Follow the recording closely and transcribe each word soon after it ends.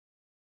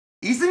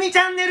泉チ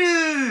ャンネ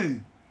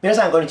ル。皆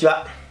さんこんにち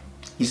は。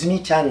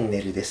泉チャン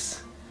ネルで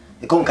す。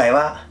今回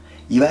は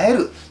いわゆ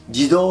る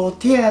児童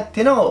手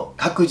当の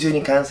拡充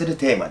に関する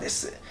テーマで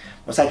す。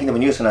最近でも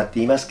ニュースになっ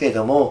ていますけれ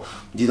ども、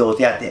児童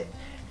手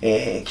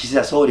当、岸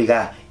田総理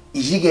が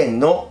異次元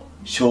の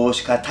少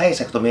子化対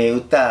策と銘打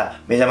った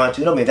目玉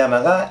中の目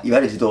玉がいわ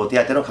ゆる児童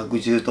手当の拡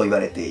充と言わ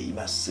れてい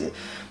ます。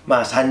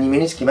3人目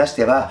につきまし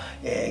ては、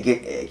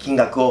金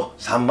額を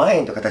3万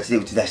円という形で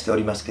打ち出してお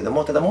りますけど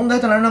も、ただ問題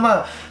となるの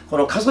は、こ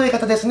の数え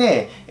方です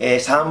ね、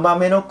3番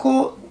目の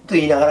子と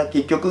言いながら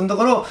結局のと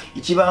ころ、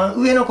一番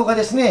上の子が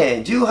です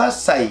ね、18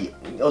歳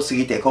を過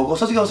ぎて高校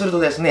卒業すると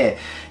ですね、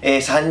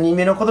3人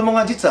目の子供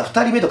が実は2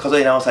人目と数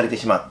え直されて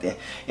しまって、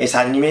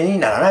3人目に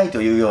ならない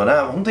というよう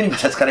な、本当に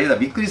私から言うと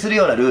びっくりする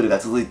ようなルールが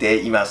続いて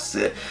いま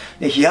す。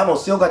で、批判も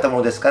強かったも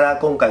のですから、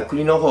今回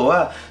国の方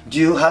は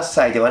18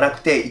歳ではな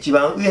くて、一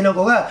番上の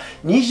子が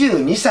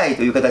22歳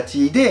という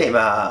形で、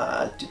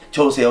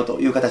調整をと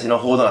いう形の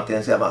報道になってる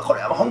んですが、これ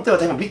は本当に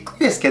私もびっく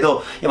りですけど、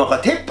これ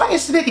は撤廃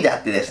すべきであ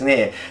ってです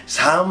ね、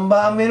3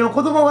番目の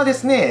子供がで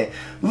すね、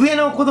上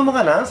の子供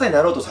が何歳に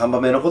なろうと3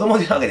番目の子供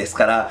であるわけです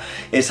から、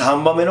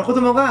3番目の子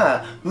供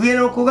が、上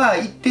の子が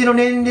一定の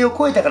年齢を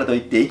超えたからとい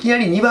って、いきな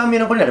り2番目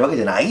の子になるわけ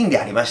じゃないんで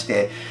ありまし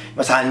て、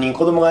3人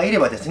子供がいれ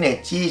ばです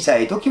ね、小さ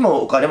い時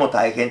もお金も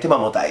大変、手間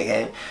も大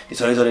変、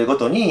それぞれご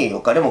とにお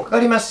金もかか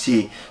ります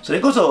し、それ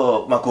こ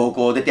そ、高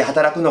校出て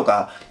働くの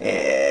か、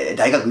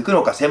大学行く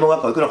のか、専門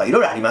学校行くのか、いろ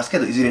いろありますけ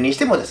ど、いずれにし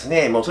てもです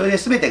ね、もうそれで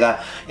全て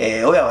が、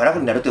親は楽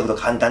になるということは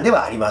簡単で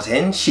はありませ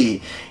ん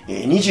し、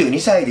22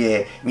歳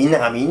でみんな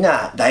がみん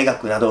な大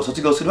学などを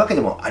卒業するわけ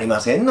でもありま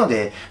せんの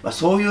で、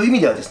そういう意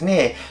味ではです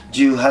ね、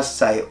18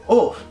歳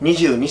を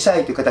22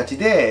歳という形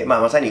で、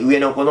まさに上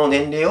の子の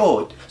年齢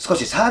を少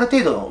し触る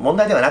程度の問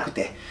題ではなく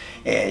て、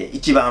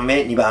1番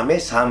目、2番目、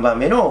3番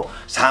目の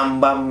3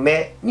番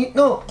目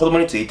の子供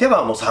について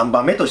はもう3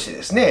番目として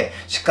ですね、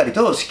しっかり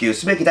と支給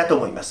すべきだと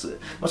思います。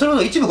それほ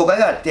ど一部誤解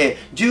があって、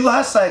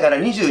18歳から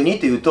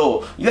22という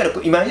と、いわゆ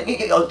る今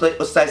お伝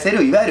えしてい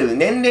るいわゆる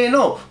年齢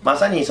のま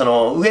さにそ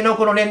の上の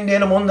子の年齢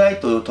の問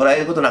題と捉え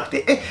ることなく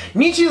て、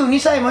22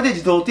歳まで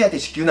児童手当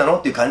支給なの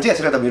っていう勘違い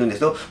する方もいるんです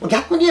けど、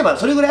逆に言えば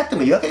それぐらいあって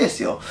もいいわけで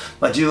すよ。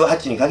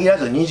18に限ら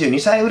ず22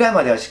歳ぐらい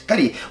まではしっか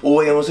り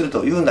応援をする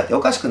というんだってお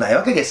かしくない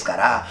わけですか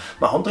ら、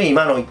本当に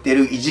今の言ってい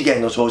る異次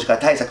元の少子化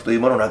対策という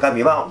ものの中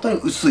身は本当に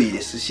薄い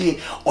ですし、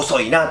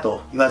遅いな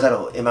と言わざる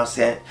を得ま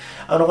せん。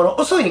この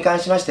遅いに関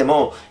しまして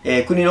も、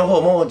国の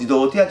方も児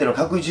童手当の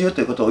拡充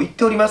ということを言っ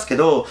ておりますけ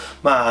ど、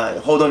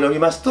報道により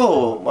ます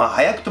と、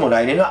早くとも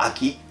来年の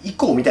秋以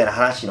降みたいな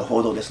話の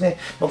報道ですね。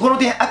この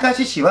点、明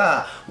石市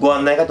はご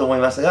案内かと思い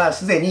ますが、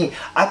すでに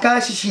明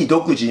石市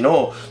独自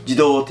の児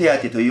童手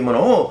当というも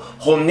のを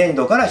本年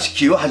度から支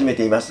給を始め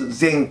ています。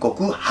全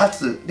国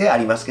初であ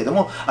りますけど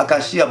も、明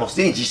石市はもうす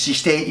でに実施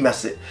していま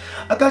す。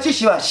明石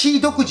市は市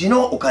独自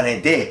のお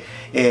金で、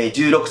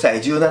16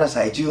歳、17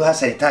歳、18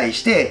歳に対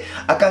して、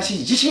明石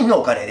市自身の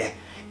お金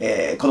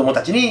で、子供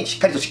たちにしっ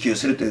かりと支給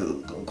するとい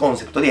うコン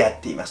セプトでやっ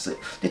ています。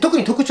で、特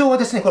に特徴は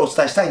ですね、これお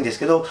伝えしたいんです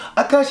けど、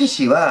明石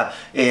市は、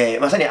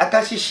まさに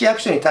明石市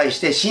役所に対し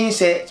て申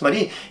請、つま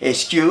り、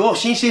支給を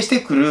申請して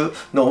くる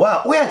の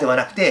は親では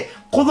なくて、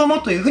子供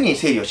というふうに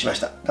整理をしまし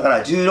た。だか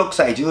ら16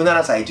歳、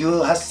17歳、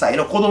18歳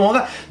の子供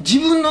が自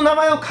分の名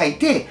前を書い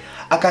て、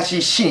明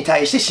石市に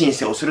対して申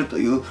請をすると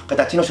いう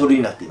形の書類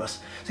になっていま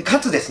す。か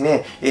つです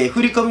ね、振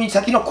込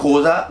先の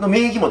口座の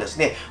名義もです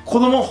ね、子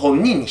供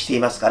本人にしてい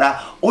ますか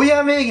ら、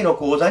親名義の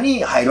口座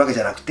に入るわけじ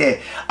ゃなく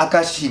て、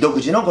明石市独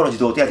自のこの児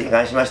童手当に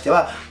関しまして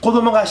は、子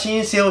供が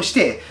申請をし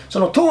て、そ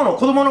の当の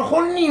子供の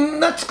本人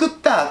が作っ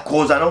た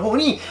口座の方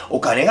にお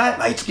金が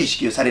毎月支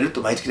給される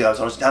と、毎月では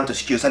そのちゃんと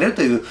支給される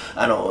という、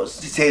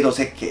制度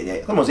設計で、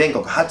これも全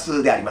国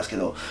初でありますけ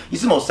ど、い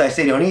つもお伝えし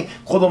ているように、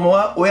子供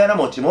は親の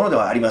持ち物で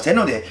はありません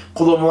ので、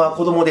子供は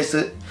子供で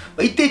す。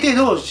一定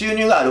程度収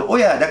入がある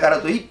親だから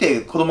といっ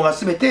て子供が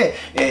全て、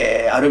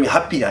ある意味ハ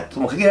ッピーなと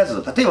も限ら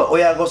ず、例えば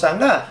親御さん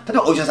が、例え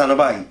ばお医者さんの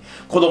場合、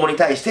子供に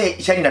対して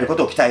医者になるこ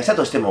とを期待した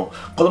としても、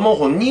子供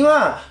本人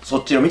はそ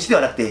っちの道で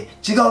はなくて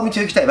違う道を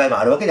行きたい場合も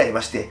あるわけであり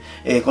まして、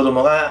子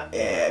供が、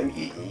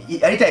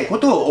やりたいこ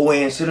とを応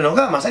援するの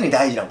がまさに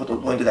大事なポ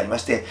イントでありま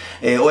して、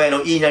親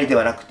の言いなりで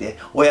はなくて、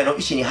親の意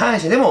思に反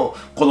してでも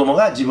子供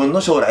が自分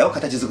の将来を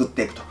形作っ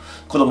ていくと。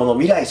子供の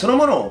未来その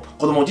ものを、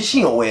子供自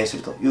身を応援す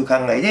るという考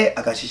えで、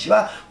明石市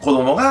は子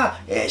供が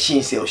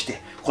申請をし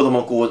て、子供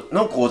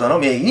の口座の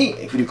名義に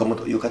振り込む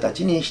という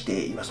形にし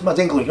ています。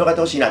全国に広がっ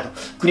てほしいなと、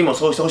国も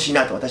そうしてほしい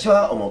なと私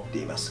は思って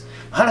います。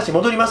話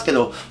戻りますけ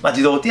ど、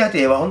児童手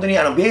当は本当にベ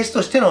ース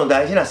としての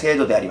大事な制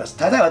度であります。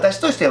ただ私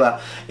としては、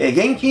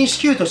現金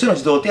支給としての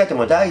児童手当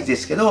も大事で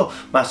すけど、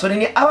それ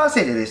に合わ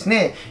せてです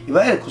ね、い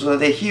わゆる子育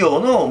て費用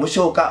の無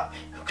償化、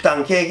負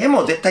担軽減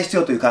も絶対必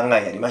要という考え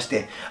でありまし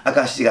て、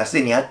明石市がす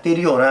でにやってい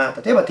るような、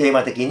例えばテー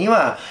マ的に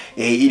は、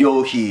医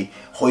療費、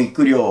保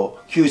育料、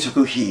給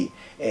食費、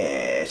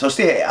そし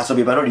て遊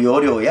び場の利用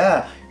料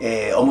や、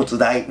おむつ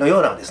代のよ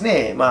うなです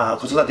ね、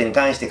子育てに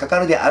関してかか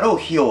るであろう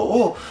費用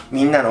を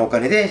みんなのお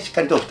金でしっ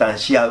かりと負担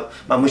し合う、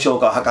無償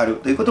化を図る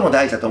ということも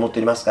大事だと思って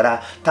おりますか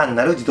ら、単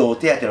なる児童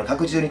手当の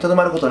拡充にとど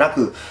まることな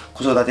く、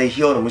子育て費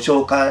用の無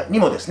償化に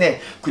もです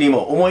ね、国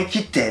も思い切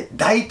って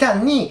大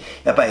胆に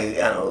やっぱり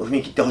踏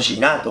み切ってほしい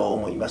なと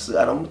思います。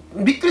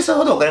びっくりする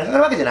ほどお金かか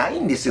るわけじゃない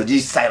んですよ、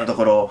実際のと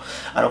ころ。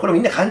これみ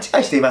んな勘違い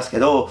していますけ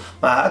ど、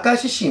明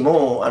石市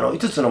も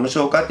5つの無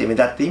償化って目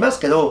立っています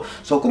けど、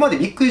そこまで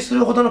びっくりす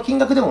るほどの金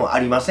額でもあ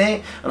りませ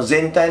ん。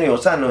全体の予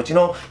算のうち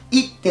の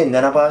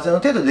 1.7%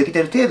 程度でできて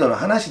いる程度の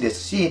話で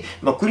すし、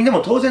国で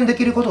も当然で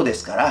きることで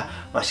すか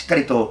ら、しっか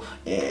りと、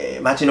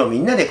町のみ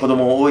んなで子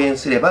供を応援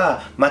すれ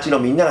ば、町の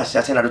みんなが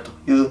幸せになると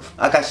いう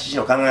明石市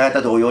の考え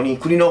方同様に、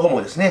国の方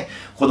もですね、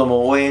子供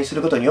を応援す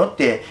ることによっ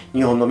て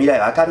日本の未来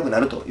は明るくな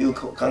るという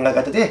考え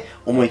方で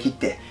思い切っ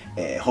て、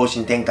方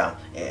針転換、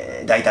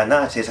大胆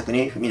な政策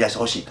に踏み出して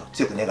ほしいと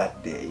強く願っ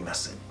ていま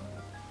す。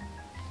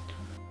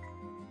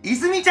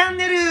泉チャン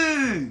ネル。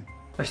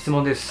質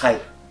問です。は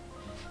い。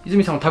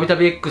泉さんもたびた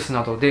び X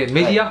などで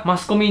メディア、マ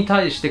スコミに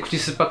対して口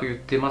酸っぱく言っ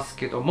てます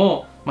けど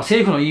も、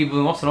政府の言い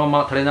分をその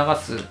まま垂れ流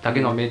すだ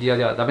けのメディア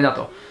ではダメだ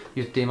と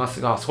言っていま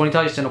すが、そこに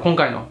対しての今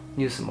回の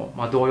ニュースも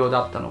同様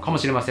だったのかも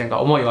しれません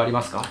が、思いはあり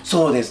ますか？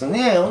そうです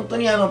ね、本当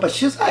にやっぱ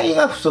取材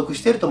が不足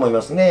していると思い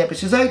ますね。やっぱ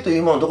取材とい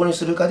うものをどこに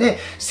するかで、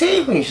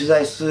政府に取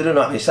材するの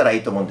はしたらい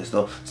いと思うんですけ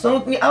ど、そ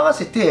のに合わ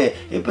せて、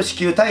やっぱ支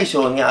給対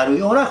象にある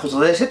ような子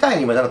育て世帯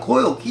にも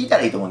声を聞いた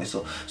らいいと思うんです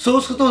よ。そ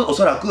うすると、お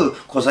そらく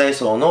子育て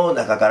層の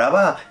中から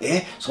は、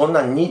そん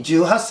なに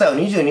18歳を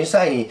22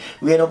歳に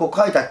上の子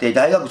書いたって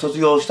大学卒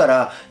業した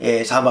ら、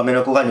3番目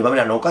の子が2番目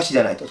なのおかしいじ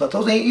ゃないと。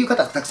当然言う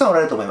方たくさんおら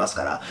れると思います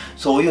から、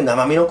そういう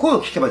生身の声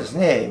を聞けばです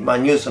ね、ニ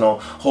ュースの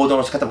報道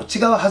の仕方も違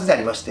うはずであ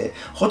りまして、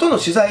ほとんど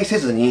取材せ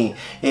ずに、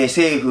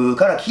政府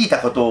から聞いた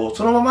ことを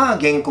そのまま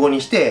原稿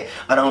にして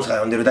アナウンサーが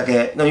読んでるだ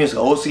けのニュース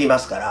が多すぎま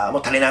すから、も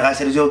う垂れ流し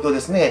てる状況で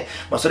すね。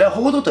それは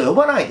報道と呼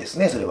ばないです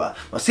ね、それは。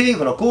政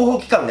府の広報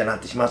機関みたいになっ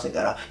てしまいます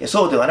から、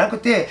そうではなく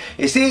て、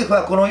政府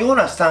はこのよう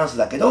なスタンス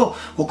だけど、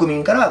国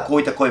民からはこう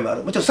いった声もあ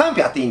る。もちろん賛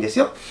否あっていいんです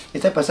よ。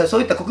やっぱりそ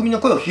ういった国民の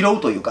声を拾う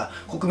というか、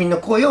国民の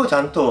声をち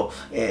ゃんと、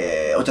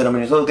お茶の間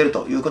に届ける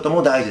ということ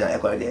も大事な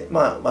役割で、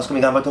マスコ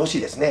ミ頑張ってほし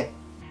いですね。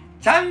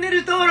チャンネ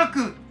ル登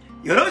録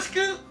よろしく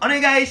お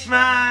願いし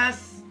ま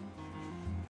す。